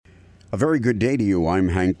A very good day to you. I'm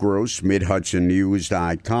Hank Gross,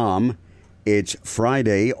 MidHudsonNews.com. It's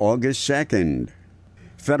Friday, August 2nd.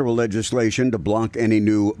 Federal legislation to block any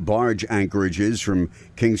new barge anchorages from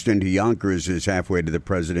Kingston to Yonkers is halfway to the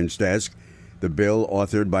president's desk. The bill,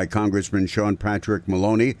 authored by Congressman Sean Patrick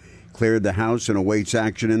Maloney, cleared the House and awaits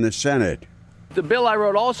action in the Senate. The bill I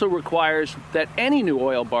wrote also requires that any new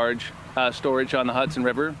oil barge storage on the Hudson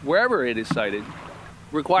River, wherever it is sited,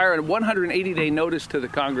 require a 180-day notice to the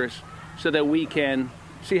Congress so that we can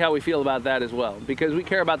see how we feel about that as well, because we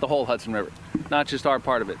care about the whole Hudson River, not just our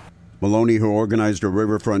part of it. Maloney, who organized a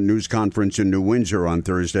riverfront news conference in New Windsor on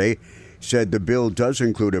Thursday, said the bill does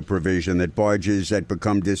include a provision that barges that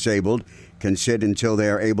become disabled can sit until they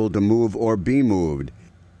are able to move or be moved.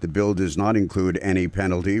 The bill does not include any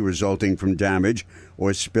penalty resulting from damage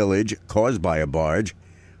or spillage caused by a barge.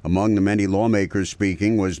 Among the many lawmakers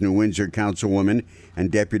speaking was New Windsor Councilwoman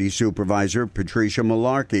and Deputy Supervisor Patricia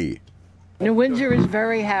Malarkey. New Windsor is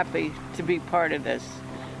very happy to be part of this.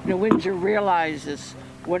 New Windsor realizes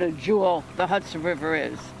what a jewel the Hudson River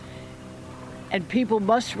is. And people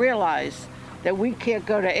must realize that we can't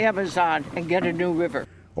go to Amazon and get a new river.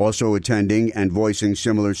 Also attending and voicing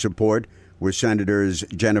similar support were Senators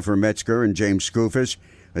Jennifer Metzger and James Skoufis,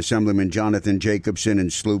 Assemblyman Jonathan Jacobson,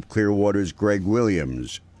 and Sloop Clearwater's Greg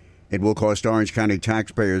Williams. It will cost Orange County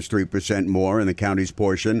taxpayers 3% more in the county's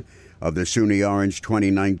portion of the SUNY Orange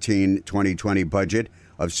 2019-2020 budget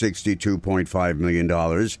of $62.5 million.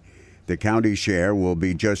 The county share will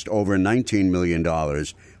be just over $19 million,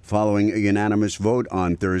 following a unanimous vote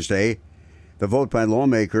on Thursday. The vote by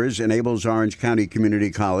lawmakers enables Orange County Community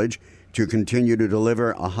College to continue to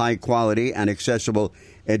deliver a high-quality and accessible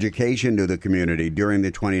education to the community during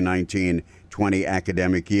the 2019-20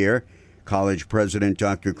 academic year. College President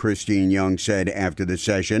Dr. Christine Young said after the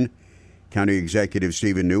session. County Executive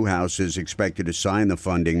Stephen Newhouse is expected to sign the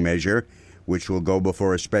funding measure, which will go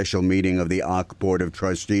before a special meeting of the OC Board of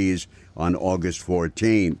Trustees on August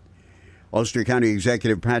 14th. Ulster County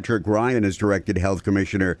Executive Patrick Ryan has directed Health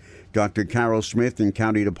Commissioner Dr. Carol Smith and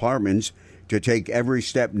county departments to take every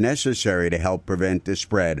step necessary to help prevent the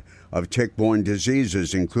spread of tick-borne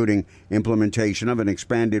diseases, including implementation of an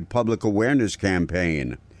expanded public awareness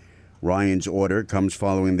campaign. Ryan's order comes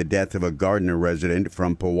following the death of a Gardner resident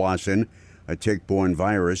from Powassan, a tick-borne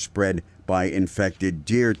virus spread by infected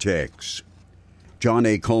deer ticks. John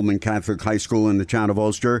A. Coleman Catholic High School in the town of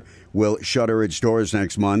Ulster will shutter its doors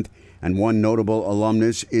next month, and one notable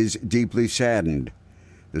alumnus is deeply saddened.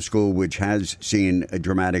 The school, which has seen a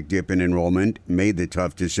dramatic dip in enrollment, made the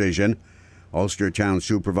tough decision. Ulster Town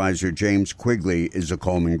Supervisor James Quigley is a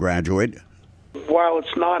Coleman graduate. While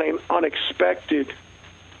it's not an unexpected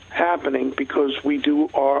happening, because we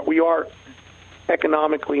are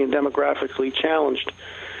economically and demographically challenged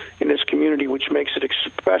in this community, which makes it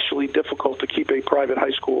especially difficult to keep a private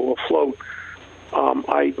high school afloat.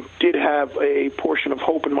 I did have a portion of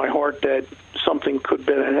hope in my heart that something could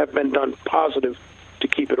have been done positive to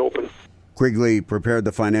keep it open. Quigley prepared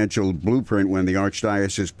the financial blueprint when the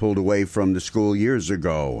Archdiocese pulled away from the school years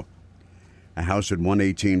ago. A house at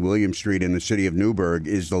 118 William Street in the city of Newburgh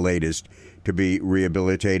is the latest to be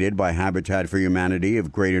rehabilitated by Habitat for Humanity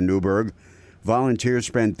of Greater Newburgh. Volunteers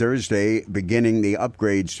spent Thursday beginning the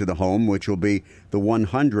upgrades to the home, which will be the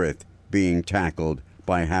 100th being tackled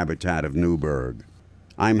by Habitat of Newburgh.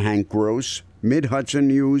 I'm Hank Gross,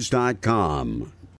 MidHudsonNews.com.